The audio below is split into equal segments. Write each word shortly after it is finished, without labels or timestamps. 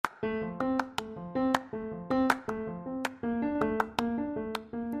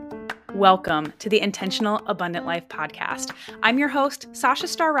Welcome to the Intentional Abundant Life podcast. I'm your host, Sasha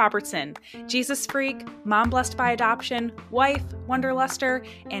Starr Robertson, Jesus freak, mom blessed by adoption, wife, wanderluster,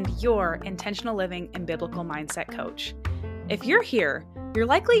 and your intentional living and biblical mindset coach. If you're here, you're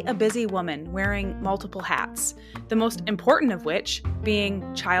likely a busy woman wearing multiple hats, the most important of which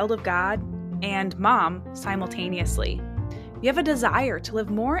being child of God and mom simultaneously. You have a desire to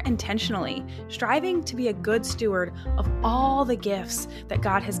live more intentionally, striving to be a good steward of all the gifts that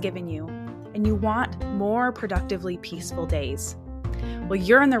God has given you, and you want more productively peaceful days. Well,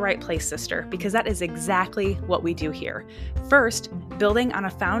 you're in the right place, sister, because that is exactly what we do here. First, building on a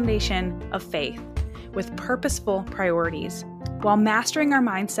foundation of faith with purposeful priorities, while mastering our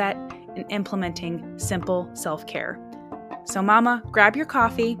mindset and implementing simple self-care. So mama, grab your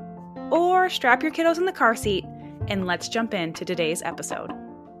coffee or strap your kiddos in the car seat, and let's jump into today's episode.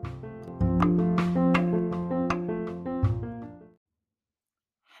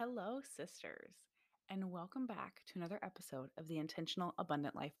 Hello, sisters, and welcome back to another episode of the Intentional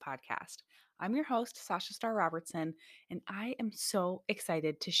Abundant Life podcast. I'm your host, Sasha Starr Robertson, and I am so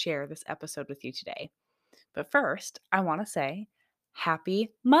excited to share this episode with you today. But first, I want to say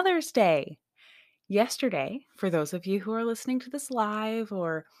Happy Mother's Day. Yesterday, for those of you who are listening to this live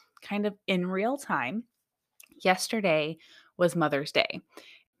or kind of in real time, yesterday was Mother's Day.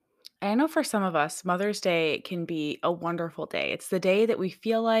 I know for some of us, Mother's Day can be a wonderful day. It's the day that we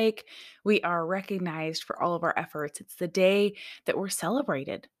feel like we are recognized for all of our efforts. It's the day that we're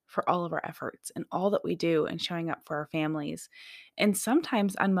celebrated for all of our efforts and all that we do and showing up for our families. And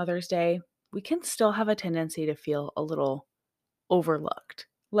sometimes on Mother's Day, we can still have a tendency to feel a little overlooked,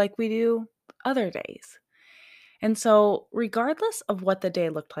 like we do other days. And so, regardless of what the day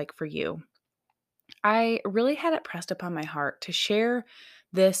looked like for you, I really had it pressed upon my heart to share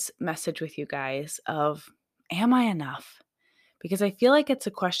this message with you guys of, am I enough? Because I feel like it's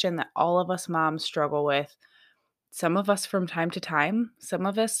a question that all of us moms struggle with. Some of us from time to time, some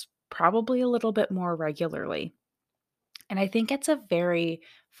of us probably a little bit more regularly. And I think it's a very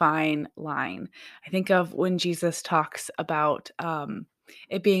fine line. I think of when Jesus talks about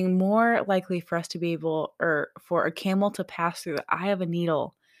it being more likely for us to be able, or for a camel to pass through the eye of a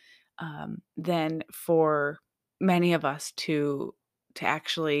needle than for many of us to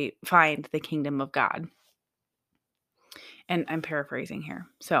actually find the kingdom of God. And I'm paraphrasing here,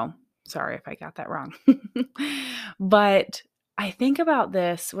 so sorry if I got that wrong. But I think about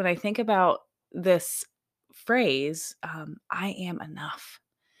this when I think about this phrase, I am enough.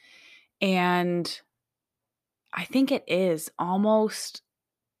 And I think it is almost,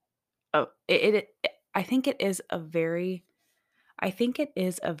 I think it is a very, I think it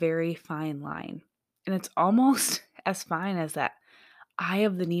is a very fine line. And it's almost as fine as that eye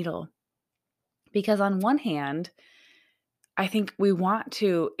of the needle. Because on one hand, I think we want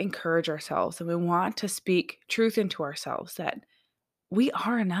to encourage ourselves and we want to speak truth into ourselves that we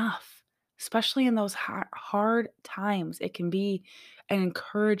are enough, especially in those hard times. It can be an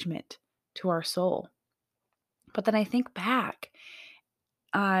encouragement to our soul. But then I think back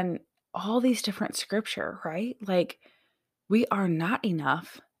on all these different scripture, right? Like we are not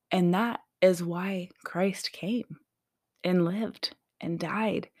enough. And that is why Christ came and lived and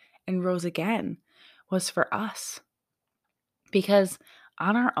died and rose again, was for us. Because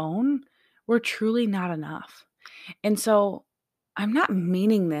on our own, we're truly not enough. And so I'm not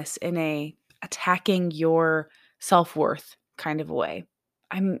meaning this in a attacking your self-worth kind of a way.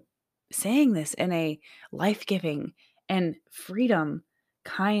 I'm saying this in a life-giving and freedom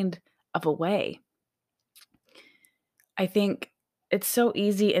kind of a way. I think it's so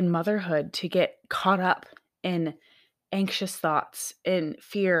easy in motherhood to get caught up in anxious thoughts, in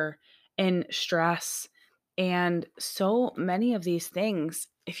fear, in stress. And so many of these things,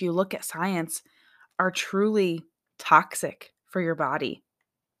 if you look at science, are truly toxic for your body.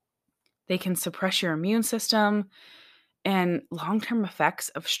 They can suppress your immune system, and long-term effects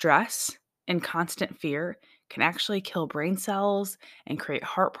of stress and constant fear can actually kill brain cells and create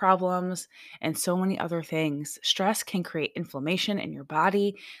heart problems and so many other things. Stress can create inflammation in your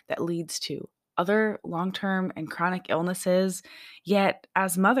body that leads to other long-term and chronic illnesses. Yet,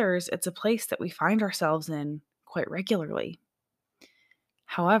 as mothers, it's a place that we find ourselves in quite regularly.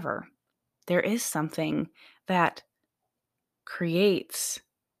 However, there is something that creates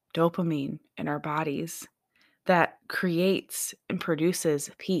dopamine in our bodies, that creates and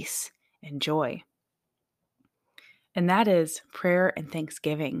produces peace and joy. And that is prayer and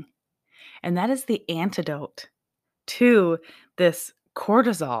thanksgiving. And that is the antidote to this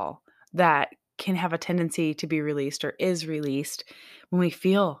cortisol that can have a tendency to be released or is released when we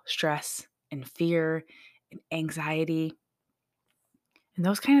feel stress and fear and anxiety. And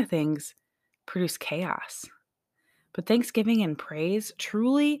those kind of things produce chaos. But thanksgiving and praise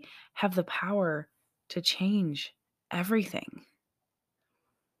truly have the power to change everything.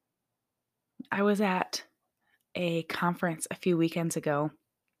 I was at a conference a few weekends ago,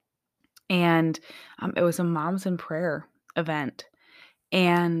 and it was a Moms in Prayer event.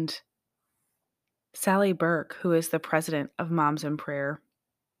 And Sally Burke, who is the president of Moms in Prayer,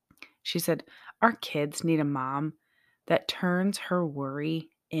 she said, "Our kids need a mom that turns her worry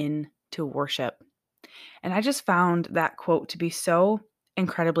into worship." And I just found that quote to be so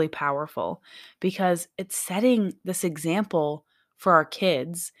incredibly powerful because it's setting this example for our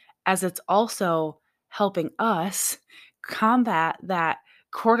kids as it's also helping us combat that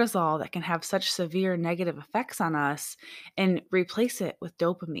cortisol that can have such severe negative effects on us and replace it with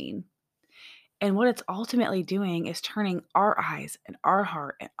dopamine. And what it's ultimately doing is turning our eyes and our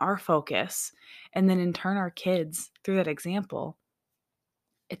heart and our focus, and then in turn, our kids through that example,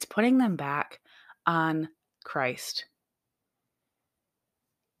 it's putting them back on Christ.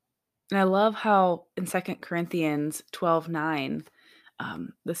 And I love how in 2 Corinthians 12:9,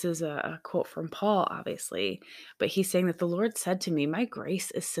 this is a quote from Paul, obviously, but he's saying that the Lord said to me, "My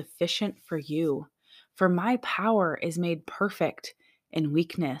grace is sufficient for you, for my power is made perfect in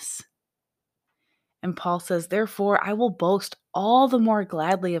weakness." And Paul says, "Therefore, I will boast all the more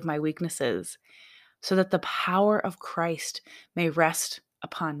gladly of my weaknesses, so that the power of Christ may rest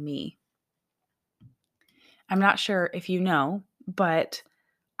upon me." I'm not sure if you know, but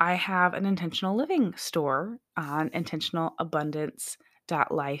I have an intentional living store on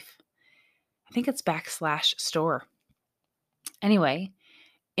intentionalabundance.life. I think it's /store. Anyway,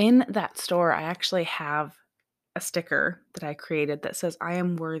 in that store, I actually have a sticker that I created that says, "I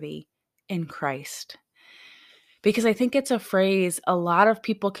am worthy in Christ." Because I think it's a phrase a lot of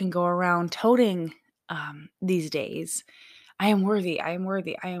people can go around toting these days. I am worthy, I am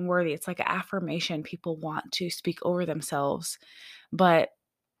worthy, I am worthy. It's like an affirmation people want to speak over themselves. But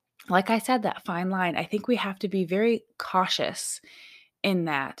like I said, that fine line, I think we have to be very cautious in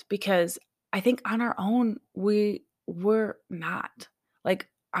that because I think on our own, we're not. Like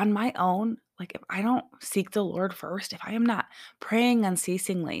on my own, like if I don't seek the Lord first, if I am not praying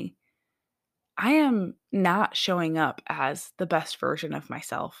unceasingly, I am not showing up as the best version of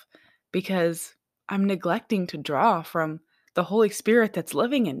myself because I'm neglecting to draw from the Holy Spirit that's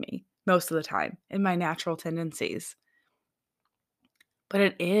living in me most of the time in my natural tendencies. But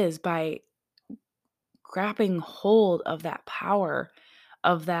it is by grabbing hold of that power,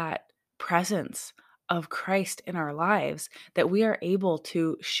 of that presence of Christ in our lives, that we are able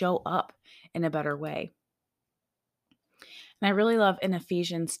to show up in a better way. And I really love in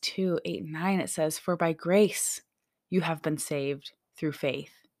Ephesians 2:8 and 9, it says, "For by grace you have been saved through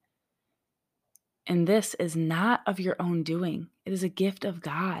faith. And this is not of your own doing, it is a gift of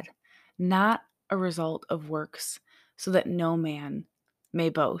God, not a result of works, so that no man may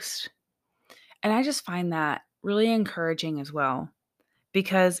boast." And I just find that really encouraging as well,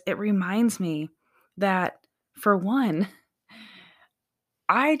 because it reminds me that, for one,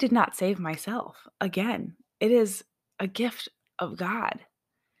 I did not save myself. Again, it is a gift of God.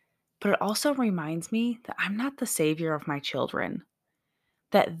 But it also reminds me that I'm not the savior of my children,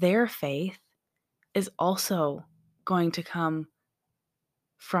 that their faith is also going to come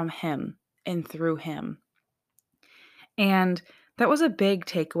from Him and through Him. And that was a big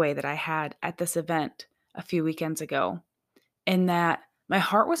takeaway that I had at this event a few weekends ago, in that my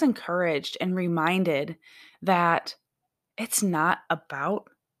heart was encouraged and reminded that it's not about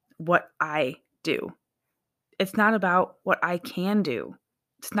what I do. It's not about what I can do.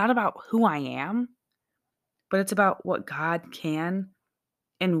 It's not about who I am, but it's about what God can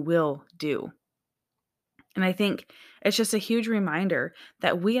and will do. And I think it's just a huge reminder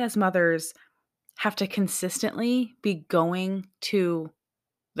that we as mothers have to consistently be going to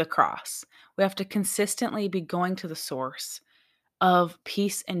the cross. We have to consistently be going to the source of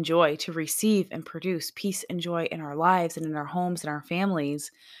peace and joy to receive and produce peace and joy in our lives and in our homes and our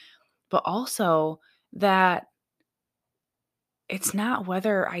families. But also that it's not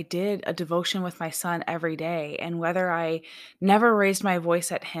whether I did a devotion with my son every day and whether I never raised my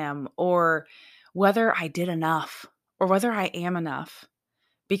voice at him or whether I did enough or whether I am enough,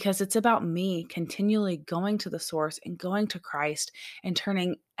 because it's about me continually going to the source and going to Christ and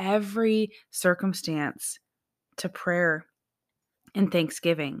turning every circumstance to prayer and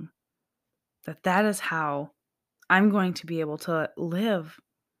thanksgiving. That is how I'm going to be able to live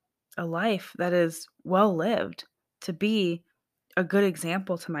a life that is well lived, to be a good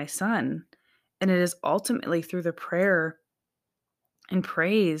example to my son And it is ultimately through the prayer and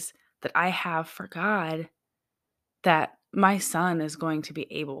praise that I have for God that my son is going to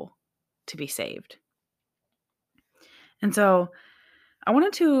be able to be saved. And so I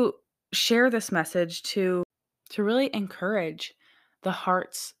wanted to share this message to really encourage the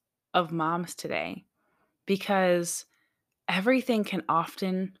hearts of moms today, because everything can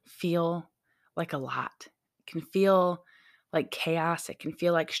often feel like a lot. It can feel like chaos. It can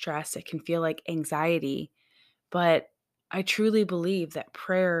feel like stress. It can feel like anxiety. But I truly believe that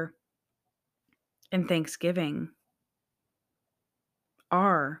prayer and thanksgiving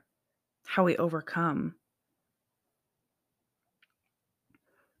are how we overcome.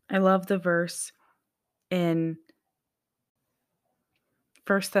 I love the verse in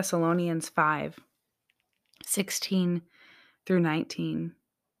 1 Thessalonians 5:16 through 19,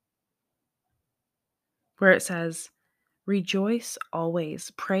 where it says, "Rejoice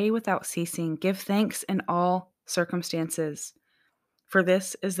always, pray without ceasing, give thanks in all circumstances, for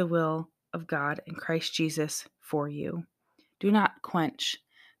this is the will of God in Christ Jesus for you. Do not quench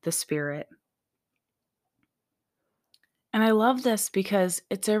the Spirit." And I love this because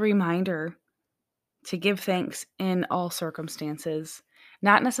it's a reminder to give thanks in all circumstances,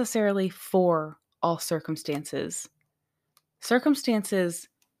 not necessarily for all circumstances. Circumstances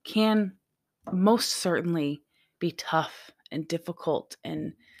can most certainly be tough and difficult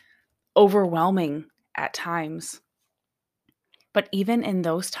and overwhelming at times. But even in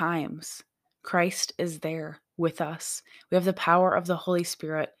those times, Christ is there with us. We have the power of the Holy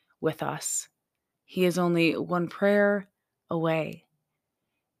Spirit with us. He is only one prayer away.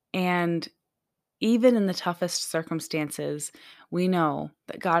 And even in the toughest circumstances, we know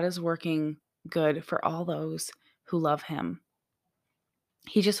that God is working good for all those who love Him.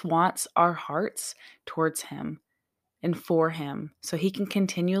 He just wants our hearts towards Him and for Him so He can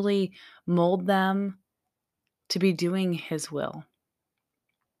continually mold them to be doing His will.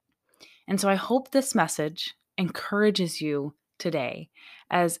 And so I hope this message encourages you today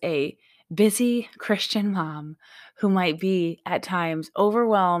as a busy Christian mom who might be at times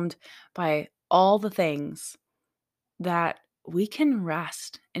overwhelmed by all the things, that we can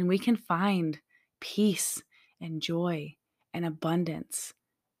rest and we can find peace and joy and abundance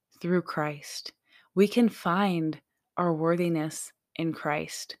through Christ. We can find our worthiness in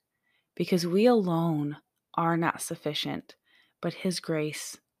Christ because we alone are not sufficient, but His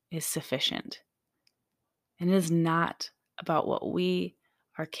grace is sufficient. And it is not about what we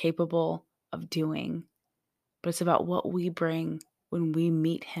are capable of doing, but it's about what we bring when we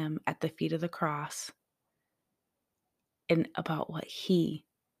meet Him at the feet of the cross and about what He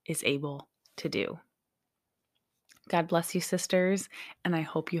is able to do. God bless you, sisters, and I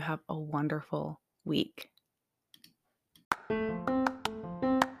hope you have a wonderful week. Hey,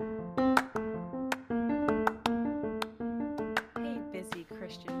 busy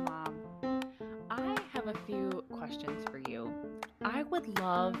Christian mom. I have a few questions for you. I would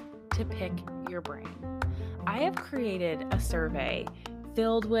love to pick your brain. I have created a survey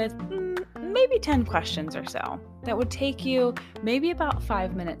filled with maybe 10 questions or so that would take you maybe about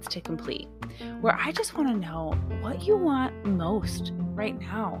 5 minutes to complete, where I just want to know what you want most right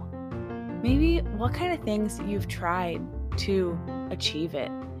now. Maybe what kind of things you've tried to achieve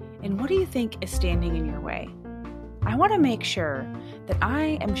it, and what do you think is standing in your way? I want to make sure that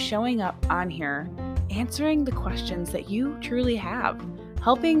I am showing up on here answering the questions that you truly have,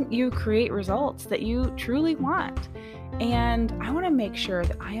 helping you create results that you truly want. And I want to make sure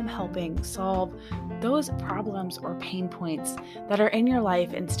that I am helping solve those problems or pain points that are in your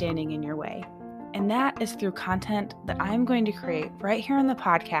life and standing in your way. And that is through content that I'm going to create right here on the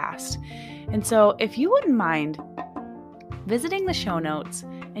podcast. And so if you wouldn't mind visiting the show notes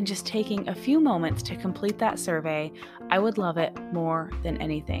and just taking a few moments to complete that survey, I would love it more than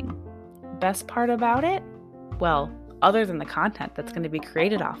anything. Best part about it, well, other than the content that's going to be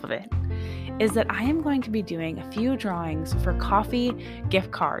created off of it, is that I am going to be doing a few drawings for coffee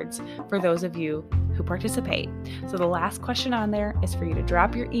gift cards for those of you who participate. So the last question on there is for you to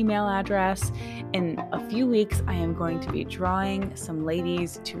drop your email address. In a few weeks, I am going to be drawing some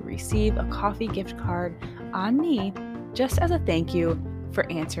ladies to receive a coffee gift card on me, just as a thank you for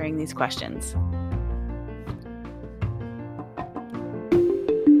answering these questions.